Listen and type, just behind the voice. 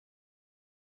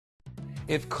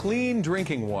If clean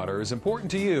drinking water is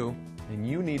important to you, then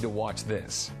you need to watch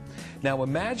this. Now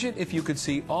imagine if you could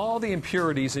see all the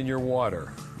impurities in your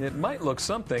water. It might look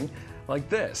something like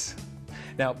this.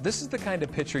 Now this is the kind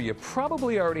of pitcher you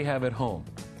probably already have at home.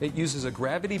 It uses a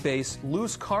gravity-based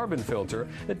loose carbon filter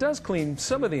that does clean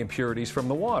some of the impurities from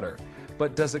the water.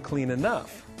 But does it clean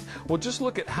enough? Well, just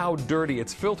look at how dirty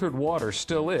its filtered water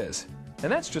still is.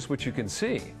 And that's just what you can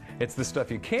see. It's the stuff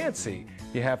you can't see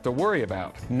you have to worry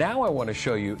about. Now I want to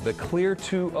show you the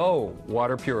Clear2o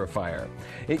water purifier.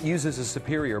 It uses a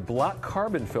superior block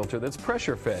carbon filter that's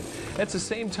pressure fed. That's the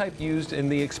same type used in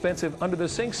the expensive under the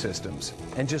sink systems.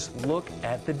 And just look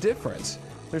at the difference.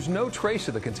 There's no trace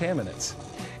of the contaminants.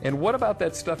 And what about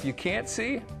that stuff you can't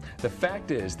see? The fact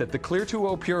is that the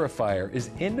Clear2o purifier is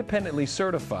independently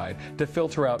certified to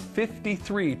filter out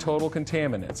 53 total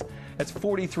contaminants. That's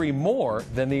 43 more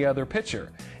than the other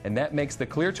pitcher. And that makes the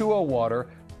Clear2o water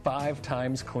 5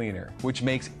 times cleaner, which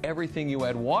makes everything you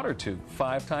add water to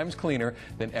 5 times cleaner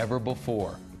than ever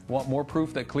before. Want more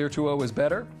proof that Clear2o is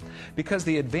better? Because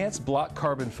the advanced block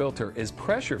carbon filter is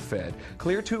pressure fed,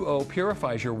 Clear2o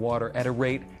purifies your water at a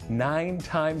rate 9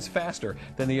 times faster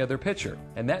than the other pitcher.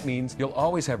 And that means you'll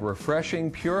always have refreshing,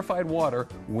 purified water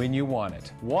when you want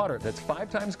it. Water that's 5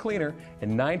 times cleaner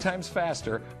and 9 times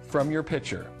faster from your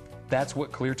pitcher. That's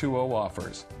what Clear2o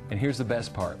offers. And here's the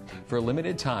best part. For a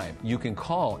limited time, you can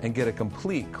call and get a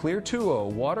complete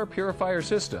Clear2o water purifier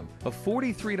system of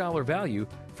 $43 value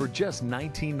for just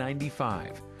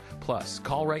 $19.95. Plus,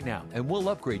 call right now and we'll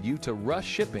upgrade you to Rush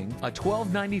Shipping, a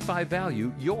 $12.95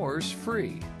 value, yours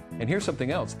free. And here's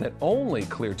something else that only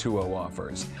Clear2o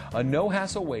offers. A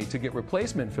no-hassle way to get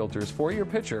replacement filters for your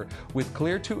pitcher with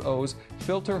Clear2o's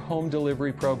Filter Home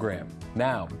Delivery program.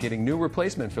 Now, getting new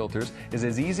replacement filters is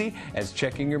as easy as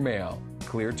checking your mail.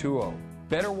 Clear2o.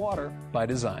 Better water by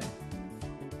design.